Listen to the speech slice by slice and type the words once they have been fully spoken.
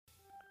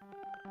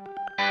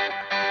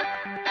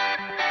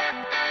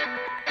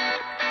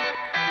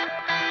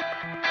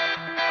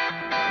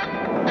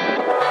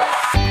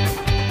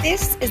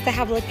This is the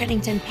Havilah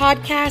Cunnington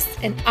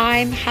podcast, and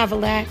I'm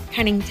Havilah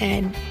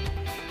Cunnington.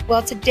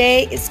 Well,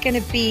 today is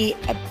going to be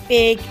a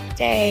big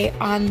day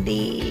on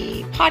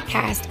the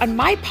podcast, on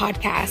my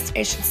podcast,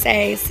 I should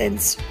say,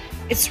 since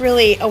it's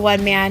really a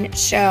one-man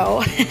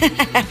show.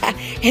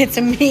 It's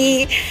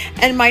me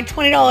and my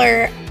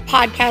 $20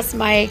 podcast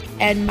mic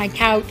and my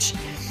couch,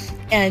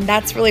 and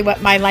that's really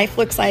what my life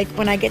looks like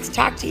when I get to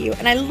talk to you.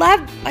 And I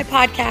love my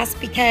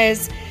podcast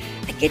because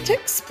I get to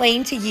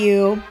explain to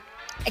you,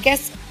 I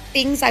guess,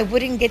 things I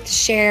wouldn't get to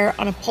share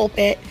on a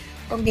pulpit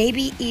or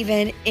maybe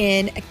even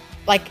in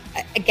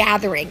a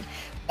gathering.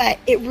 But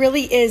it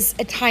really is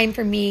a time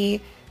for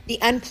me,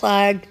 the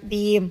unplugged,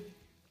 the,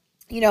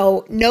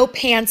 no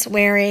pants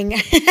wearing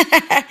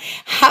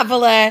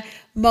Havilah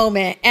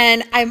moment.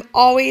 And I'm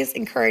always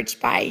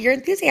encouraged by your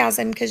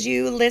enthusiasm because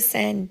you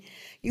listen.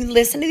 You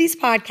listen to these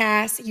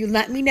podcasts. You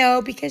let me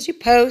know because you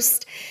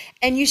post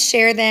and you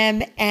share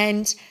them.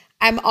 And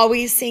I'm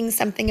always seeing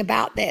something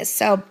about this.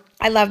 So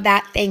I love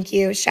that. Thank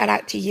you. Shout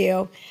out to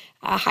you.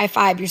 High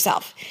five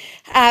yourself.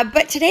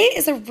 But today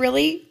is a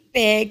really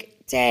big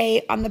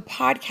day on the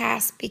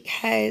podcast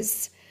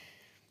because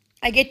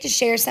I get to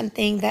share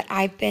something that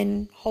I've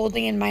been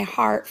holding in my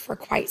heart for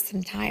quite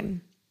some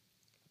time.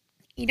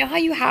 You know how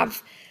you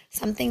have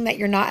something that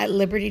you're not at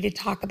liberty to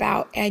talk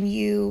about and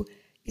you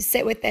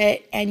sit with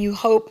it and you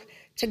hope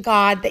to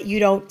God that you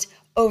don't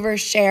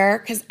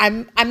overshare, because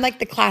I'm like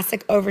the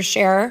classic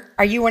oversharer.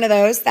 Are you one of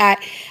those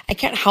that I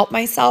can't help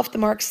myself? The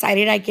more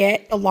excited I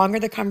get, the longer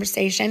the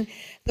conversation,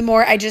 the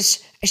more I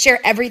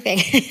share everything.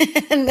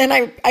 And then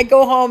I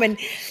go home, and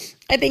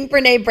I think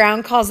Brene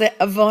Brown calls it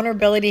a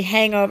vulnerability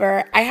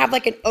hangover. I have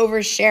like an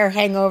overshare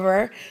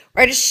hangover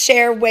where I just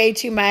share way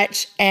too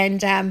much,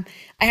 and I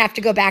have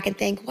to go back and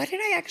think, what did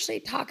I actually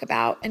talk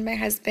about? And my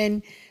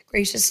husband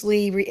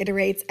graciously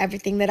reiterates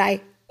everything that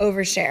I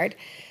overshared.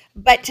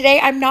 But today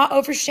I'm not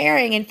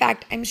oversharing. In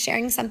fact, I'm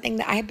sharing something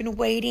that I have been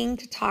waiting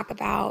to talk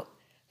about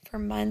for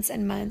months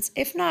and months,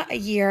 if not a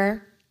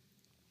year.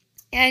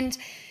 And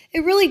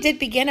it really did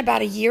begin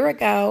about a year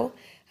ago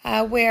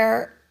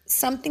where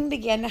something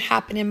began to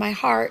happen in my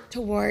heart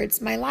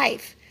towards my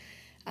life.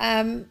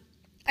 I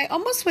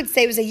almost would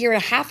say it was a year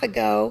and a half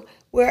ago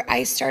where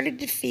I started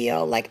to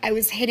feel like I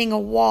was hitting a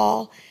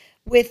wall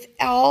with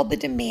all the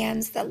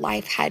demands that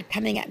life had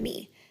coming at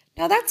me.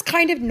 Now, that's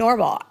kind of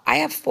normal. I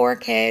have 4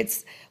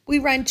 kids. We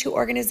run 2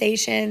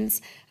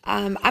 organizations.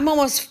 I'm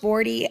almost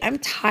 40. I'm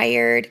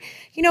tired.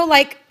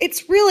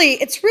 It's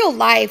real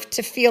life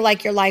to feel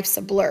like your life's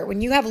a blur.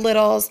 When you have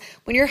littles,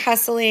 when you're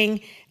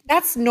hustling,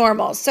 that's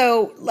normal.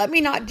 So let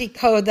me not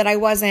decode that I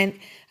wasn't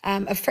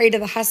afraid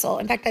of the hustle.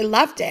 In fact, I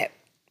loved it.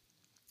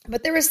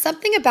 But there was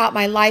something about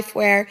my life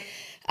where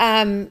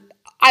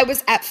I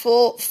was at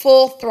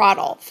full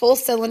throttle, full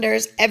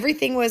cylinders.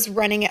 Everything was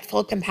running at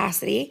full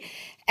capacity.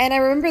 And I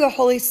remember the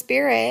Holy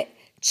Spirit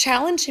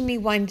challenging me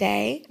one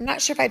day. I'm not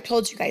sure if I've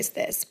told you guys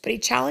this, but he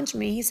challenged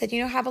me. He said,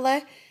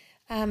 Havilah,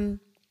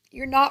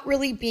 you're not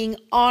really being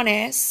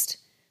honest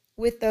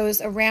with those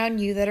around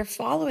you that are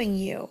following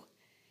you.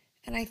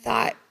 And I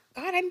thought,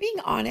 God, I'm being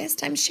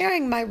honest. I'm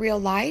sharing my real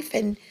life,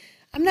 and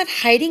I'm not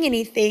hiding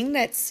anything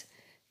that's,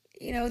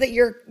 that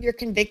you're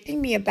convicting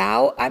me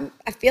about.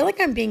 I feel like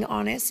I'm being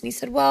honest. And he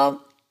said,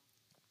 well,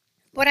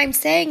 what I'm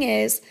saying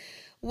is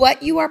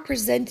what you are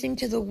presenting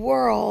to the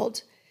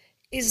world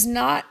is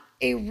not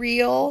a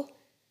real,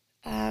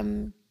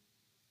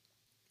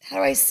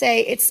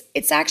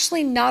 it's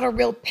actually not a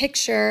real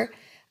picture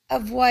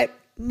of what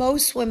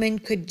most women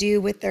could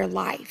do with their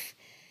life.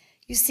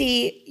 You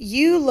see,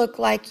 you look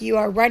like you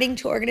are running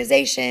 2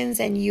 organizations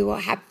and you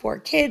have 4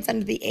 kids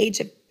under the age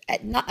of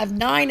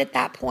 9 at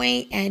that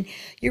point, and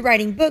you're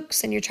writing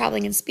books and you're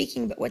traveling and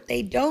speaking, but what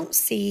they don't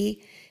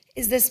see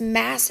is this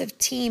massive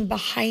team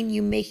behind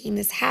you making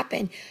this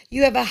happen.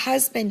 You have a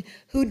husband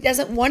who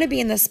doesn't want to be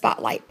in the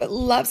spotlight, but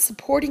loves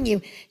supporting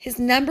you. His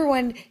number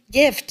one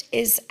gift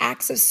is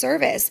acts of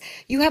service.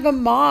 You have a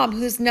mom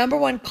whose number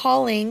one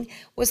calling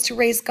was to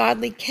raise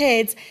godly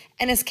kids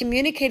and has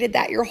communicated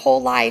that your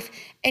whole life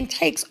and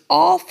takes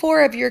all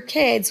 4 of your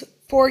kids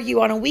for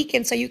you on a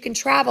weekend so you can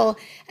travel,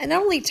 and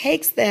not only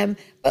takes them,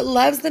 but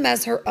loves them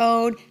as her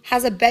own,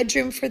 has a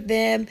bedroom for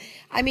them.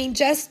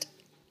 Just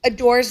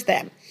adores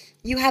them.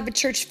 You have a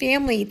church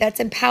family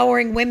that's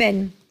empowering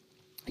women.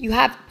 You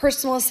have a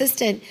personal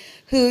assistant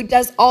who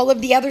does all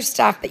of the other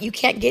stuff that you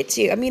can't get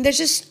to. There's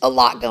just a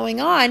lot going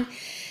on.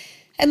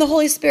 And the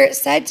Holy Spirit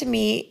said to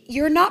me,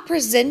 you're not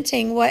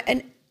presenting what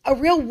a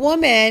real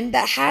woman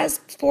that has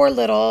 4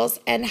 littles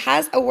and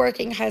has a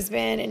working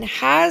husband and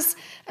has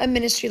a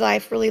ministry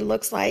life really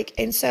looks like.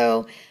 And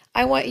so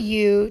I want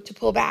you to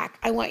pull back.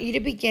 I want you to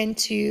begin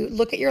to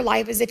look at your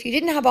life as if you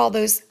didn't have all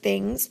those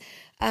things,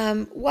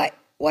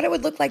 what it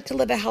would look like to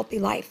live a healthy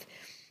life.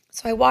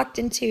 So I walked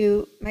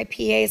into my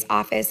PA's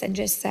office and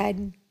just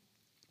said,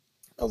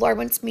 the Lord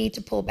wants me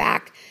to pull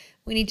back.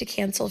 We need to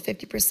cancel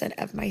 50%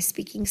 of my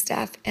speaking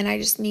stuff. And I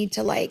just need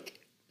to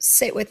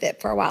sit with it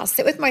for a while,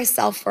 sit with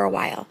myself for a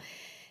while.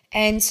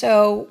 And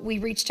so we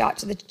reached out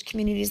to the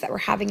communities that were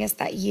having us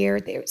that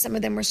year. Some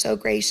of them were so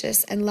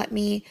gracious and let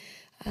me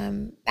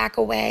back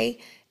away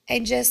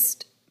and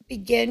just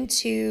begin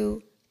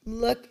to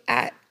look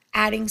at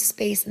adding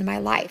space in my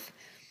life.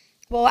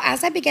 Well,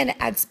 as I began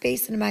to add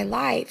space in my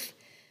life,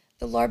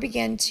 the Lord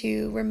began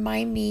to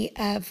remind me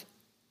of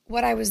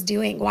what I was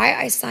doing, why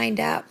I signed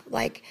up.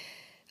 Like,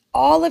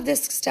 all of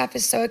this stuff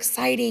is so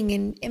exciting,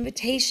 and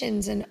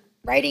invitations and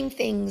writing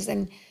things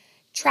and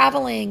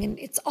traveling, and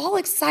it's all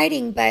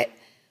exciting, but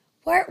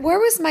where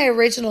was my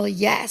original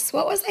yes?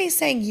 What was I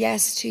saying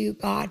yes to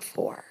God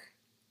for?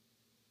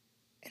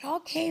 It all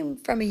came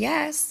from a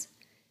yes.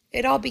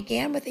 It all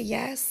began with a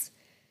yes.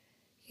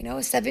 A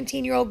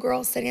 17-year-old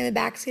girl sitting in the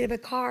backseat of a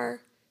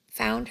car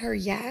found her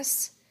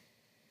yes.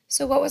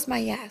 So what was my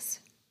yes?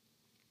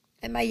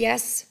 And my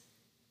yes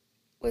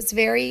was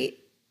very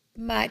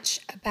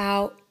much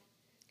about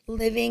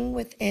living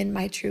within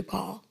my true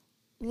call,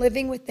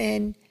 living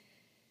within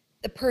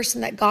the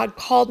person that God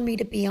called me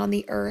to be on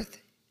the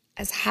earth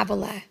as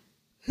Havilah,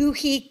 who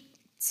he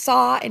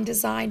saw and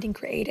designed and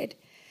created.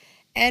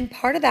 And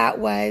part of that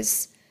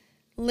was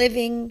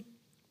living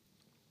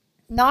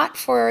not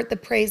for the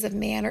praise of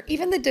man or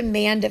even the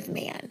demand of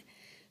man,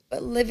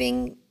 but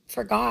living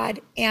for God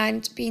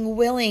and being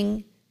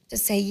willing to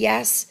say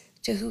yes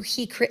to who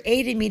he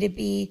created me to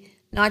be,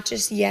 not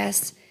just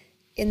yes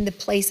in the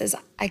places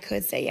I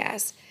could say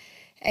yes.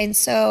 And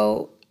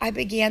so I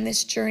began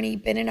this journey.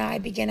 Ben and I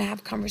began to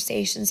have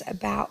conversations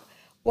about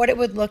what it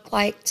would look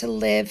like to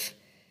live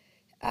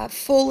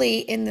fully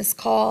in this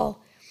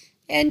call.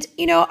 And,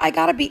 I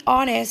got to be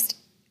honest,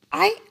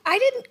 I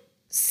didn't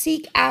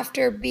seek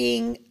after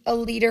being a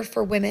leader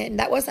for women.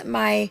 That wasn't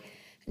my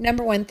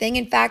number one thing.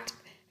 In fact,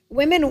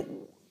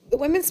 the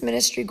women's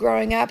ministry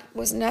growing up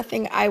was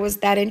nothing I was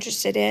that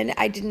interested in.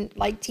 I didn't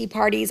like tea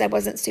parties. I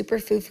wasn't super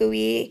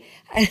foo-foo-y.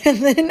 And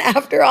then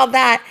after all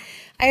that,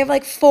 I have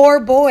like 4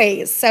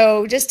 boys.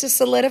 So just to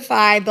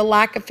solidify the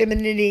lack of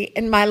femininity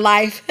in my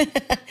life,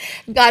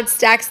 God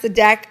stacks the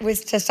deck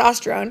with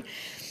testosterone.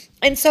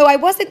 And so I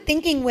wasn't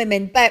thinking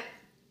women, but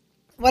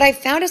what I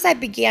found as I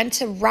began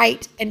to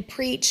write and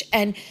preach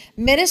and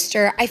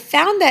minister, I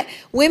found that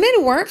women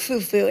weren't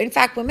foo-foo. In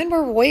fact, women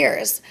were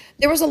warriors.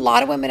 There was a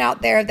lot of women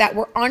out there that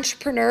were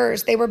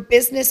entrepreneurs. They were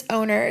business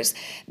owners.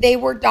 They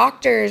were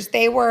doctors.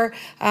 They were,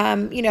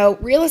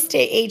 real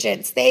estate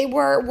agents. They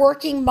were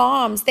working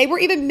moms. They were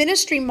even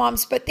ministry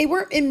moms, but they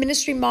weren't in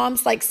ministry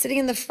moms like sitting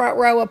in the front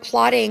row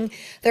applauding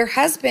their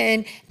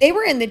husband. They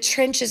were in the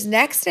trenches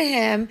next to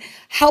him,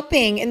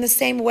 helping in the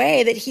same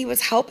way that he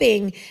was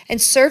helping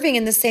and serving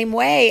in the same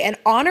way and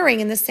honoring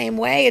in the same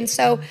way. And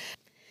so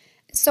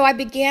I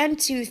began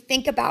to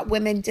think about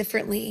women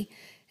differently.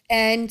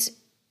 And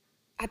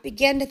I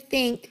began to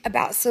think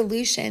about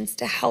solutions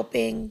to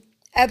helping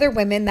other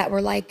women that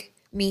were like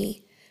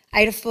me.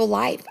 I had a full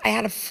life. I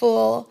had a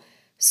full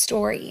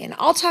story. And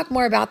I'll talk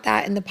more about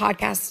that in the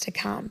podcasts to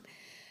come.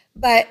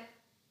 But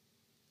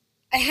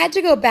I had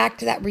to go back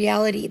to that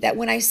reality that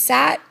when I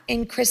sat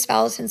in Chris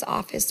Valentin's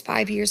office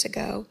 5 years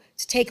ago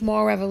to take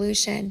Moral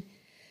Revolution,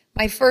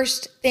 my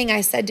first thing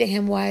I said to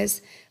him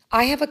was,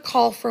 I have a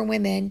call for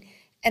women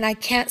and I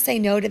can't say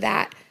no to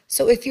that.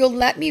 So if you'll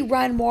let me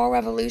run Moral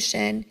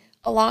Revolution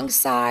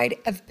alongside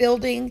of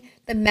building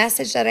the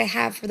message that I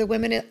have for the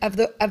women of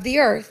the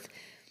earth,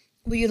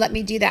 will you let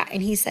me do that?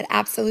 And he said,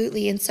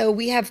 absolutely. And so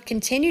we have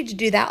continued to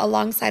do that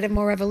alongside of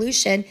Moral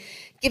Revolution,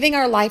 giving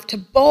our life to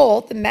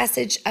both the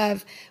message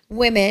of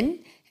women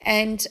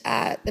and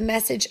the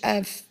message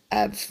of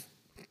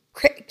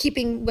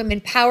keeping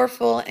women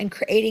powerful and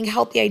creating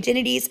healthy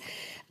identities,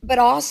 but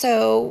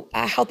also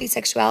healthy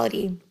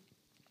sexuality.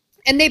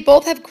 And they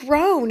both have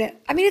grown.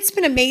 I mean, it's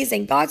been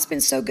amazing. God's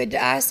been so good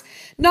to us,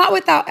 not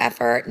without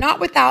effort,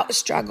 not without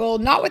struggle,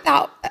 not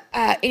without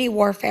any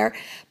warfare,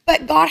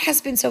 but God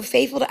has been so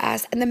faithful to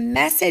us. And the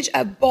message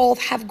of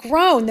both have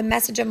grown. The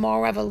message of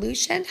Moral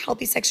Revolution,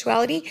 healthy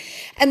sexuality,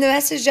 and the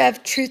message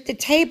of Truth to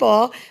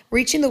Table,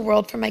 reaching the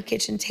world from my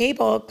kitchen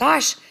table.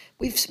 Gosh,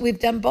 we've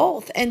done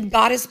both. And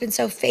God has been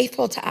so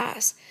faithful to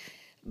us.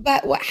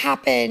 But what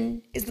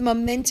happened is the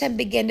momentum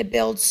began to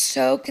build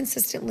so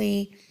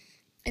consistently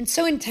and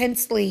so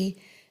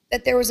intensely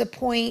that there was a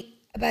point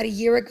about a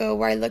year ago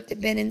where I looked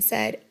at Ben and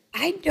said,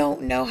 I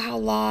don't know how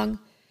long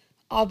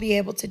I'll be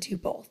able to do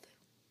both.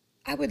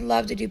 I would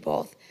love to do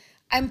both.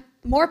 I'm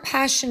more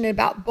passionate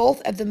about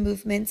both of the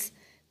movements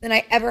than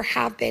I ever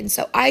have been.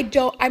 So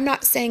I'm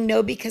not saying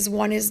no because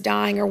one is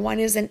dying or one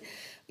isn't,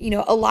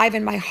 alive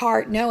in my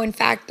heart. No, in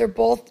fact, they're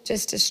both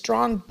just as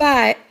strong,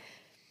 but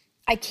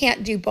I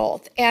can't do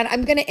both. And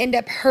I'm going to end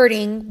up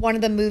hurting one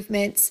of the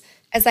movements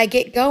as I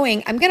get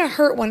going. I'm going to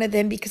hurt one of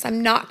them because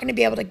I'm not going to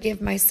be able to give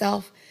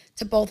myself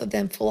to both of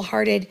them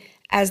full-hearted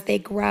as they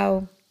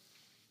grow.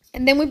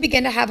 And then we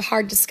begin to have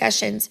hard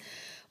discussions.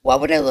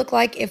 What would it look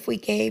like if we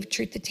gave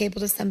Truth to Table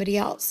to somebody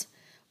else?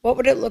 What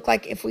would it look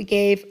like if we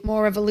gave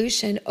Moral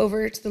Revolution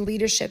over to the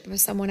leadership of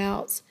someone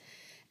else?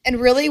 And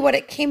really what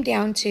it came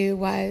down to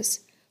was,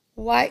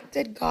 what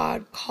did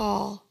God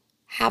call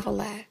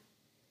Havilah?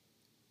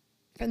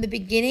 From the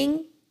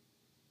beginning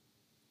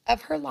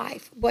of her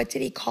life. What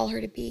did he call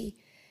her to be?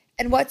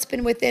 And what's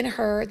been within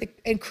her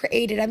and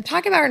created. I'm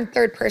talking about her in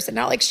third person,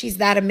 not like she's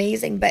that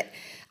amazing, but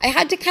I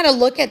had to kind of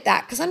look at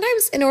that because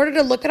sometimes in order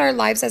to look at our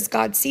lives as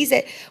God sees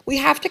it, we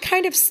have to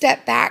kind of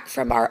step back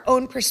from our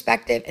own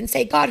perspective and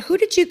say, God, who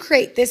did you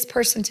create this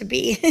person to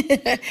be?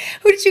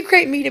 Who did you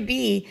create me to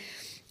be?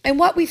 And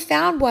what we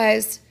found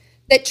was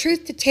that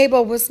Truth to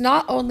Table was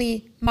not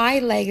only my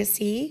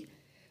legacy,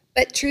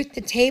 but Truth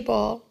to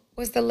Table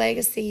was the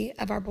legacy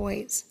of our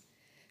boys.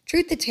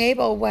 Truth to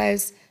Table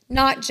was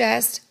not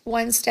just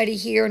one study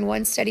here and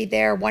one study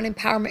there, one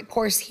empowerment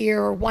course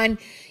here or one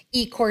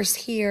e-course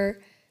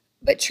here,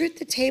 but Truth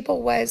to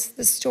Table was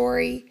the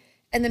story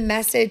and the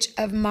message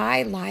of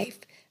my life,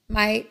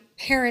 my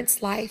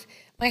parents' life,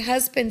 my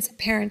husband's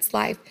parents'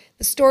 life,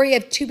 the story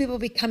of two people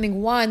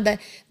becoming one,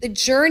 the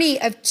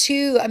journey of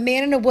two, a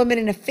man and a woman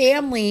and a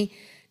family,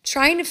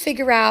 trying to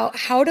figure out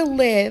how to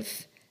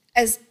live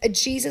as a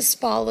Jesus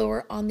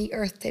follower on the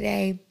earth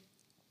today.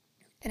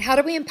 And how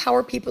do we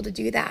empower people to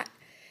do that?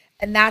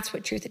 And that's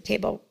what Truth at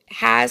Table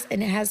has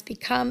and has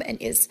become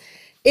and is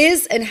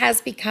and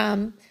has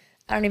become.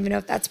 I don't even know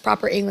if that's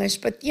proper English,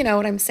 but you know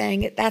what I'm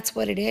saying. That's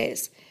what it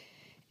is.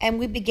 And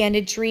we began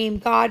to dream,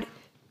 God,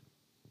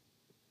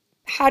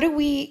 how do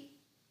we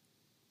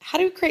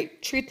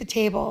create Truth at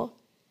Table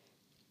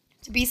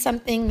to be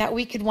something that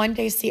we could one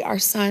day see our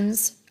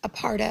sons a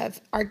part of,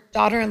 our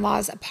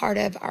daughter-in-laws a part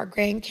of, our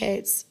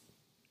grandkids,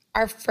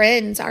 our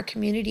friends, our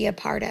community a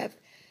part of?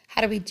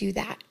 How do we do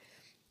that?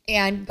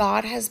 And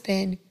God has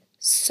been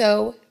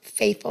so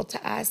faithful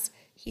to us.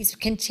 He's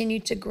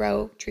continued to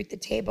grow Truth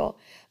at Table.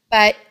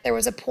 But there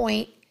was a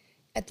point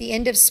at the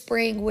end of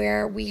spring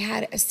where we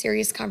had a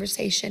serious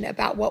conversation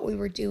about what we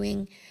were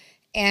doing.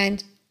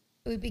 And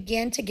we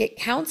began to get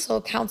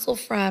counsel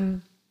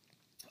from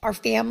our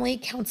family,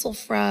 counsel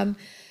from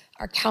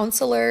our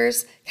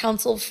counselors,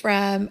 counsel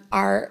from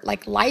our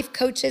life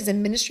coaches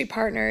and ministry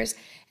partners,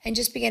 and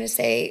just began to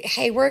say,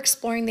 hey, we're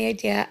exploring the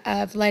idea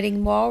of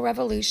letting Moral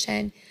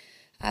Revolution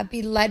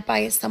be led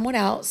by someone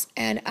else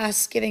and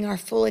us giving our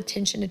full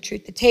attention to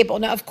Truth at Table.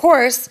 Now, of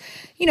course,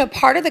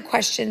 part of the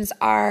questions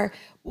are,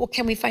 well,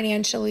 can we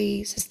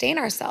financially sustain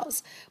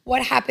ourselves?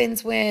 What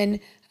happens when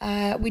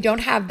we don't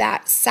have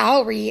that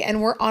salary and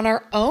we're on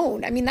our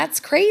own? I mean, that's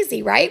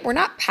crazy, right? We're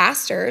not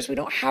pastors. We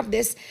don't have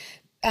this,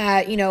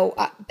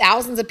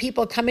 thousands of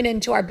people coming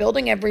into our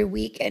building every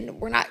week,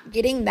 and we're not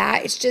getting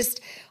that. It's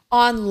just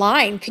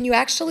online. Can you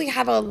actually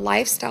have a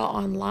lifestyle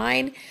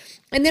online?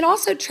 And then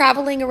also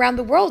traveling around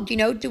the world,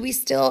 how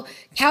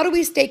do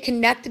we stay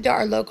connected to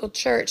our local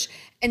church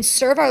and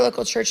serve our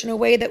local church in a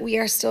way that we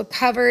are still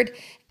covered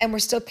and we're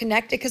still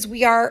connected? Because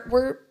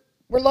we're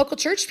local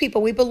church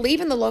people. We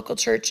believe in the local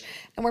church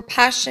and we're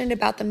passionate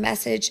about the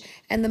message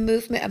and the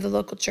movement of the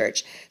local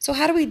church. So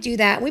how do we do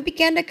that? And we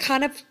began to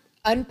kind of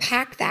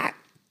unpack that.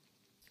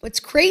 What's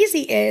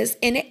crazy is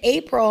in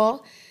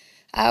April,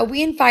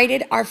 we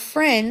invited our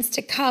friends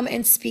to come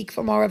and speak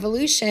for Moral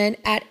Revolution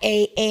at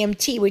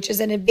AMT, which is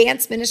an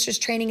advanced ministers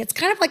training. It's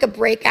kind of like a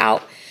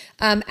breakout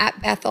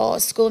at Bethel, a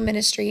school of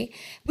ministry.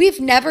 We've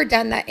never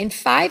done that. In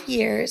 5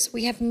 years,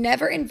 we have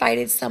never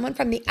invited someone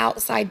from the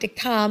outside to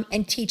come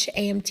and teach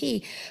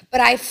AMT. But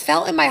I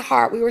felt in my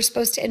heart we were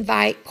supposed to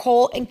invite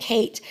Cole and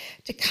Kate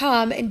to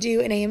come and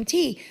do an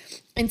AMT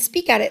and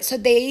speak at it. So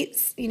they,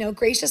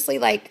 graciously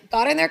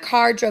got in their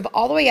car, drove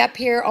all the way up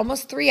here,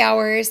 almost 3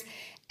 hours,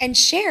 and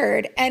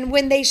shared. And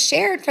when they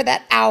shared for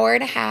that hour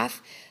and a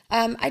half,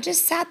 I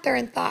just sat there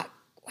and thought,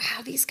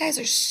 wow, these guys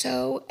are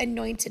so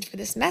anointed for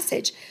this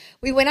message.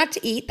 We went out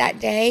to eat that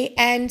day,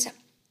 and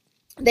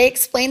they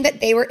explained that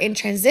they were in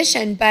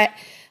transition, but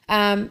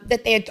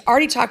that they had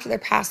already talked to their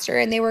pastor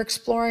and they were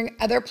exploring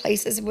other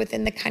places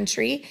within the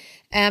country.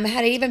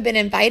 Had even been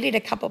invited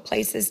a couple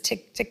places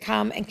to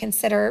come and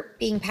consider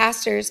being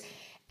pastors.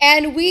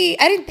 And I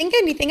didn't think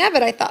anything of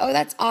it. I thought, oh,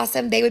 that's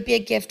awesome. They would be a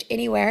gift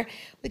anywhere.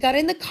 We got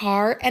in the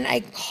car and I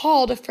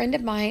called a friend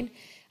of mine.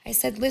 I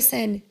said,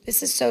 listen,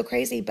 this is so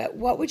crazy, but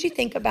what would you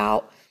think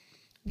about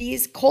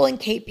these Cole and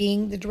Kate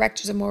being the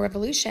directors of Moral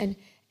Revolution?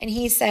 And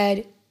he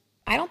said,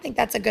 I don't think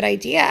that's a good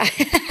idea.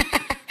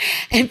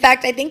 In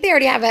fact, I think they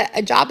already have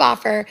a job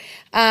offer.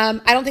 I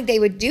don't think they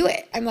would do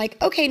it. I'm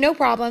like, okay, no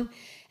problem.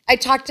 I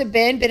talked to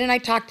Ben and I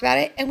talked about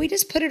it, and we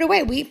just put it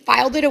away. We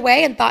filed it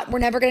away and thought we're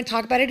never going to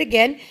talk about it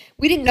again.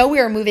 We didn't know we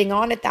were moving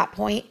on at that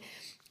point.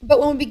 But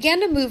when we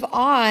began to move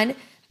on,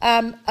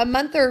 a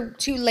month or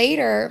two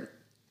later,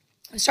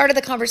 we started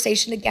the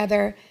conversation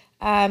together.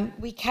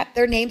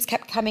 Their names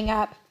kept coming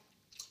up.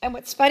 And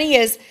what's funny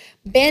is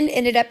Ben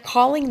ended up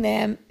calling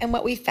them, and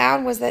what we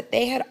found was that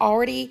they had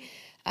already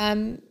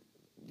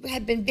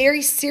had been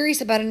very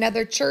serious about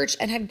another church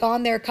and had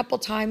gone there a couple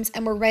times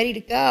and were ready to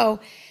go.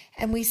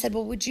 And we said,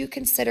 well, would you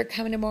consider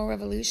coming to Moral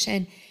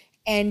Revolution?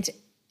 And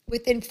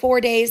within 4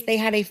 days, they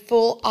had a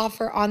full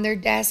offer on their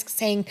desk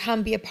saying,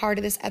 come be a part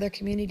of this other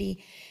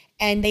community.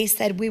 And they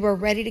said, we were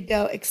ready to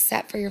go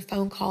except for your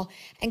phone call.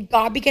 And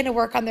God began to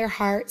work on their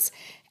hearts.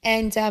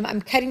 And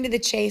I'm cutting to the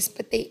chase,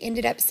 but they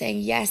ended up saying,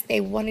 yes, they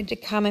wanted to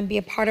come and be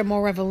a part of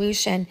Moral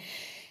Revolution.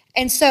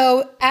 And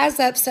so as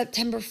of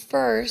September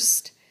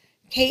 1st,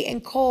 Kate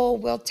and Cole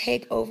will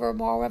take over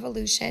Moral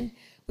Revolution.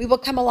 We will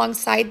come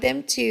alongside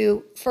them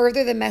to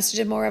further the message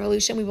of Moral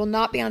Revolution. We will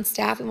not be on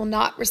staff. We will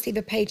not receive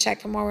a paycheck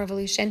from Moral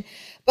Revolution,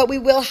 but we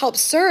will help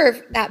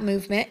serve that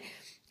movement,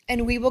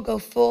 and we will go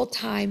full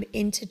time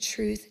into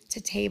Truth to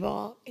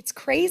Table. It's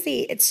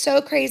crazy. It's so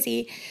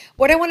crazy.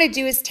 What I want to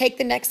do is take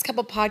the next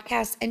couple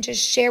podcasts and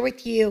just share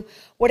with you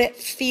what it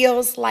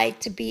feels like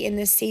to be in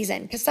this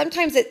season. Because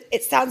sometimes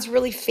it sounds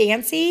really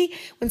fancy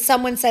when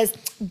someone says,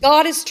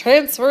 God is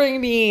transferring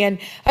me and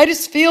I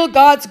just feel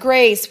God's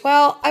grace.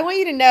 Well, I want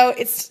you to know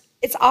it's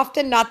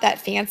often not that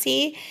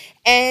fancy,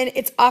 and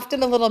it's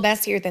often a little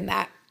messier than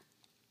that.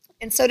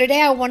 And so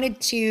today I wanted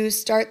to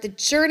start the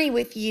journey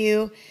with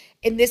you.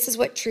 And this is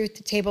what Truth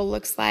to Table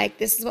looks like.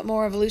 This is what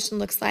Moral Revolution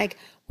looks like.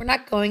 We're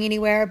not going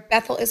anywhere.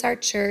 Bethel is our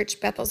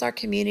church. Bethel's our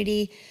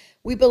community.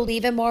 We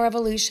believe in Moral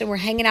Revolution. We're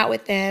hanging out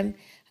with them.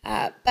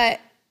 But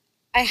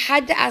I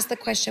had to ask the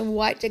question,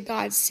 what did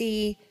God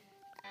see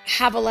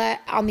Havilah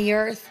on the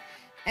earth?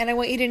 And I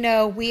want you to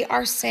know we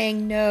are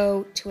saying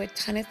no to a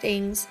ton of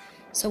things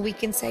so we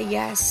can say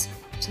yes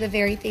to the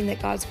very thing that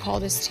God's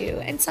called us to.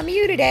 And some of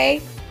you today,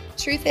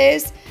 truth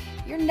is,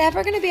 you're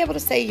never going to be able to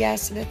say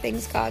yes to the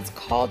things God's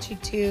called you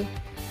to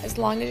as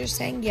long as you're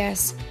saying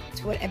yes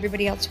to what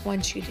everybody else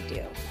wants you to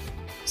do.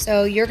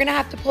 So you're going to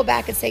have to pull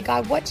back and say,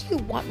 God, what do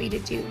you want me to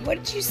do? What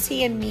did you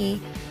see in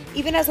me?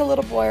 Even as a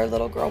little boy or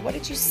little girl, what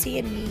did you see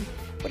in me?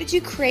 What did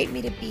you create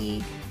me to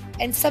be?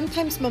 And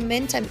sometimes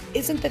momentum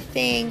isn't the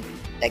thing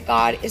that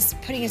God is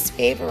putting his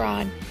favor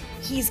on.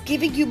 He's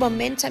giving you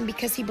momentum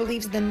because he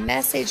believes the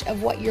message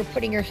of what you're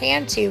putting your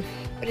hand to,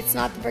 but it's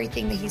not the very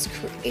thing that he's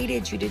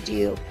created you to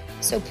do.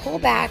 So pull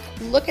back,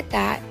 look at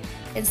that,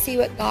 and see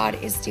what God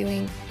is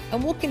doing.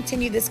 And we'll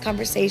continue this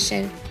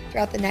conversation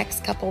throughout the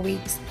next couple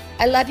weeks.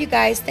 I love you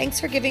guys. Thanks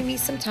for giving me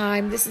some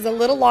time. This is a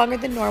little longer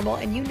than normal,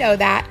 and you know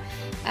that,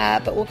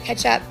 but we'll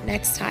catch up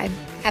next time.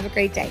 Have a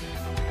great day.